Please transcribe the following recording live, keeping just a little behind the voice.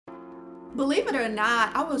Believe it or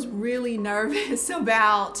not, I was really nervous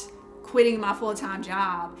about quitting my full-time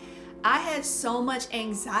job. I had so much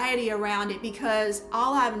anxiety around it because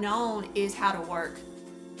all I've known is how to work.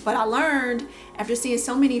 But I learned after seeing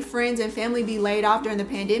so many friends and family be laid off during the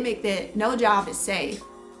pandemic that no job is safe.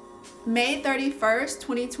 May 31st,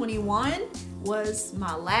 2021 was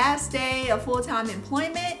my last day of full-time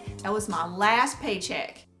employment. That was my last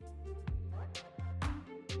paycheck.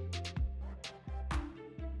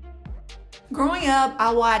 Growing up,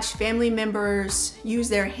 I watched family members use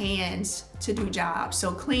their hands to do jobs.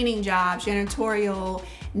 So cleaning jobs, janitorial,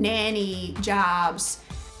 nanny jobs.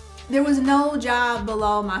 There was no job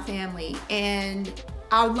below my family, and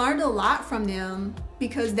I learned a lot from them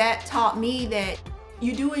because that taught me that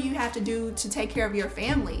you do what you have to do to take care of your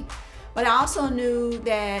family. But I also knew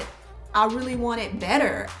that I really wanted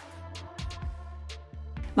better.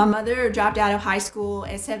 My mother dropped out of high school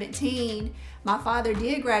at 17. My father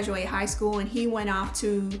did graduate high school and he went off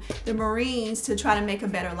to the Marines to try to make a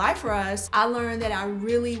better life for us. I learned that I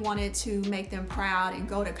really wanted to make them proud and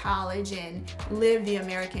go to college and live the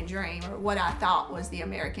American dream, or what I thought was the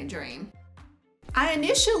American dream. I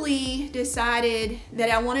initially decided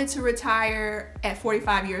that I wanted to retire at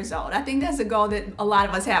 45 years old. I think that's a goal that a lot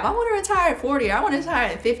of us have. I want to retire at 40, or I want to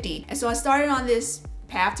retire at 50. And so I started on this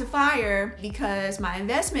path to FIRE because my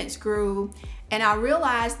investments grew, and I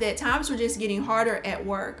realized that times were just getting harder at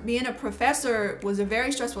work. Being a professor was a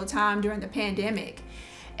very stressful time during the pandemic.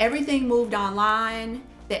 Everything moved online.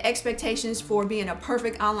 The expectations for being a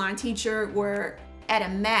perfect online teacher were at a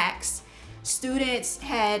max. Students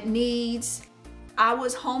had needs. I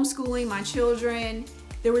was homeschooling my children.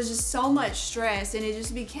 There was just so much stress, and it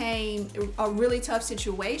just became a really tough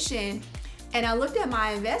situation. And I looked at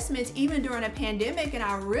my investments even during a pandemic, and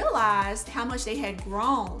I realized how much they had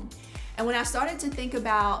grown. And when I started to think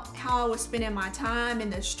about how I was spending my time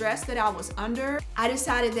and the stress that I was under, I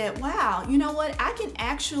decided that, wow, you know what? I can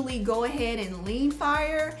actually go ahead and lean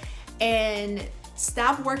FIRE and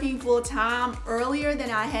stop working full time earlier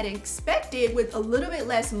than I had expected with a little bit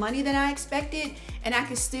less money than I expected, and I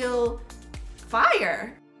could still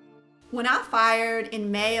FIRE. When I FIREd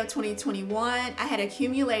in May of 2021, I had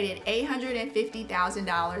accumulated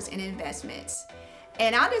 $850,000 in investments.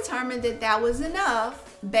 And I determined that that was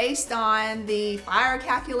enough based on the FIRE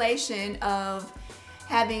calculation of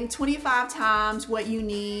having 25 times what you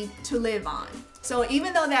need to live on. So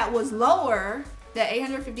even though that was lower, the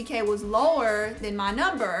 850K was lower than my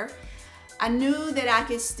number, I knew that I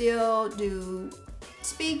could still do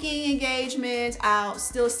speaking engagements. I'll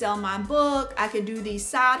still sell my book. I could do these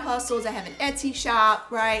side hustles. I have an Etsy shop,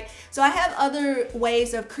 right? So I have other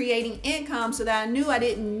ways of creating income so that I knew I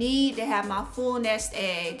didn't need to have my full nest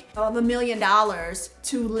egg of $1 million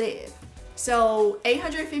to live. So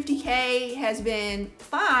 850K has been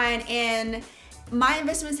fine, and my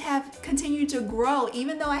investments have continued to grow.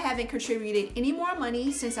 Even though I haven't contributed any more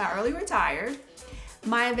money since I early retired,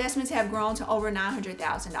 my investments have grown to over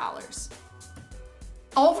 $900,000.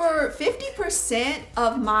 Over 50%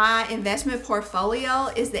 of my investment portfolio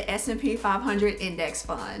is the S&P 500 index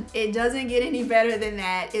fund. It doesn't get any better than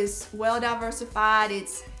that. It's well diversified.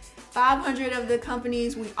 It's 500 of the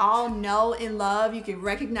companies we all know and love. You can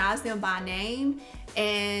recognize them by name,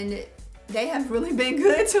 and they have really been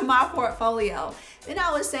good to my portfolio. Then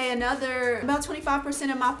I would say another about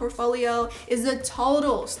 25% of my portfolio is the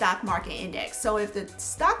total stock market index. So if the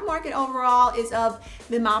stock market overall is up,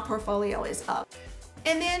 then my portfolio is up.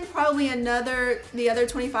 And then probably the other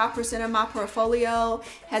 25% of my portfolio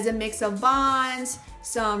has a mix of bonds,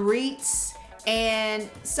 some REITs, and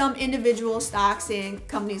some individual stocks in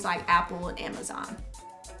companies like Apple and Amazon.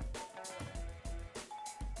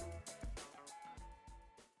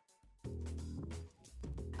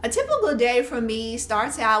 A typical day for me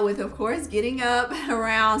starts out with, of course, getting up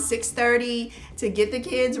around 6:30 to get the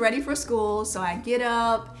kids ready for school. So I get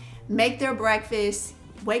up, make their breakfast,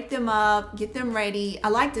 wake them up, get them ready. I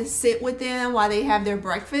like to sit with them while they have their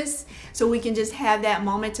breakfast so we can just have that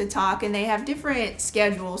moment to talk, and they have different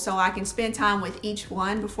schedules so I can spend time with each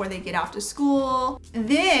one before they get off to school.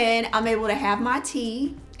 Then I'm able to have my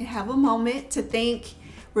tea and have a moment to think,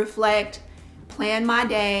 reflect, plan my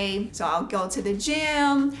day. So I'll go to the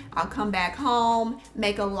gym, I'll come back home,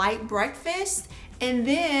 make a light breakfast, and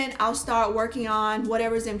then I'll start working on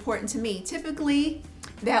whatever's important to me. Typically,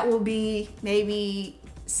 that will be maybe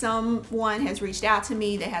someone has reached out to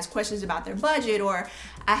me that has questions about their budget, or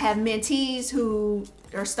I have mentees who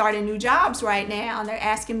are starting new jobs right now and they're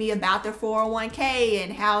asking me about their 401k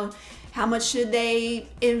and how much should they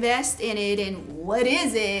invest in it and what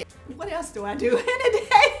is it. What else do I do in a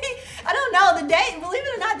day? I don't know. Believe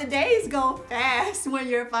it or not, the days go fast when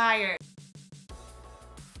you're FIREd.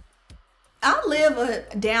 I live a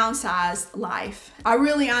downsized life. I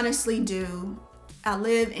really honestly do. I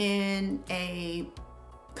live in a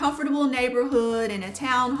comfortable neighborhood in a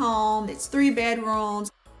townhome. It's 3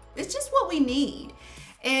 bedrooms. It's just what we need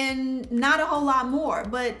and not a whole lot more,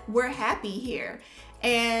 but we're happy here.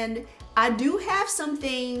 And I do have some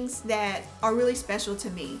things that are really special to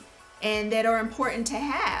me and that are important to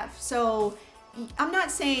have. So I'm not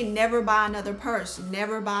saying never buy another purse,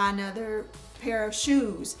 never buy another pair of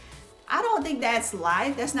shoes. I don't think that's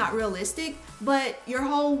life. That's not realistic. But your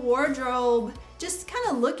whole wardrobe, just kind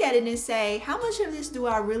of look at it and say, how much of this do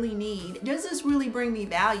I really need? Does this really bring me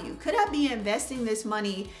value? Could I be investing this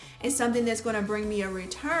money in something that's going to bring me a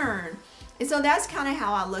return? And so that's kind of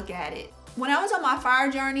how I look at it. When I was on my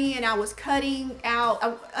FIRE journey and I was cutting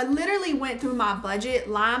out, I literally went through my budget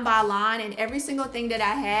line by line, and every single thing that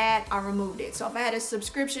I had, I removed it. So if I had a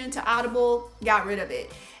subscription to Audible, got rid of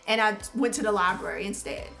it. And I went to the library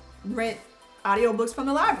instead. Rent audiobooks from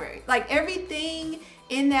the library. Like everything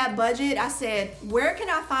in that budget, I said, where can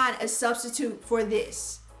I find a substitute for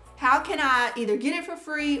this? How can I either get it for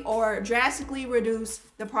free or drastically reduce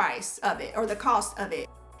the price of it or the cost of it?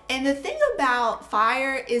 And the thing about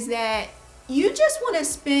FIRE is that you just want to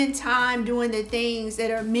spend time doing the things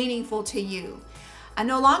that are meaningful to you. I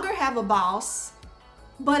no longer have a boss,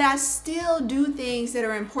 but I still do things that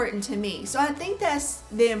are important to me. So I think that's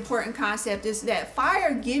the important concept, is that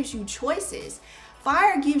FIRE gives you choices.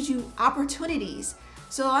 FIRE gives you opportunities.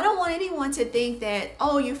 So I don't want anyone to think that,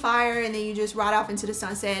 oh, you FIRE and then you just ride off into the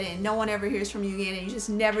sunset and no one ever hears from you again and you just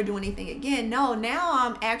never do anything again. No, now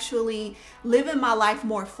I'm actually living my life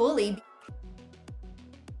more fully.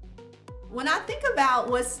 When I think about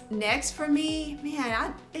what's next for me,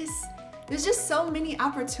 man, there's just so many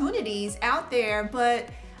opportunities out there, but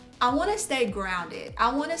I want to stay grounded.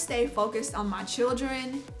 I want to stay focused on my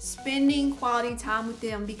children, spending quality time with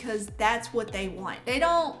them, because that's what they want. They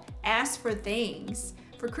don't ask for things.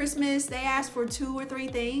 For Christmas, they ask for 2 or 3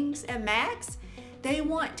 things at max. They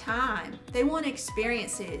want time. They want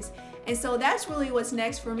experiences. And so that's really what's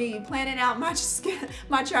next for me, planning out my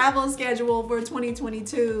travel schedule for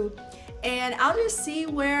 2022. And I'll just see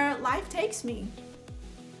where life takes me.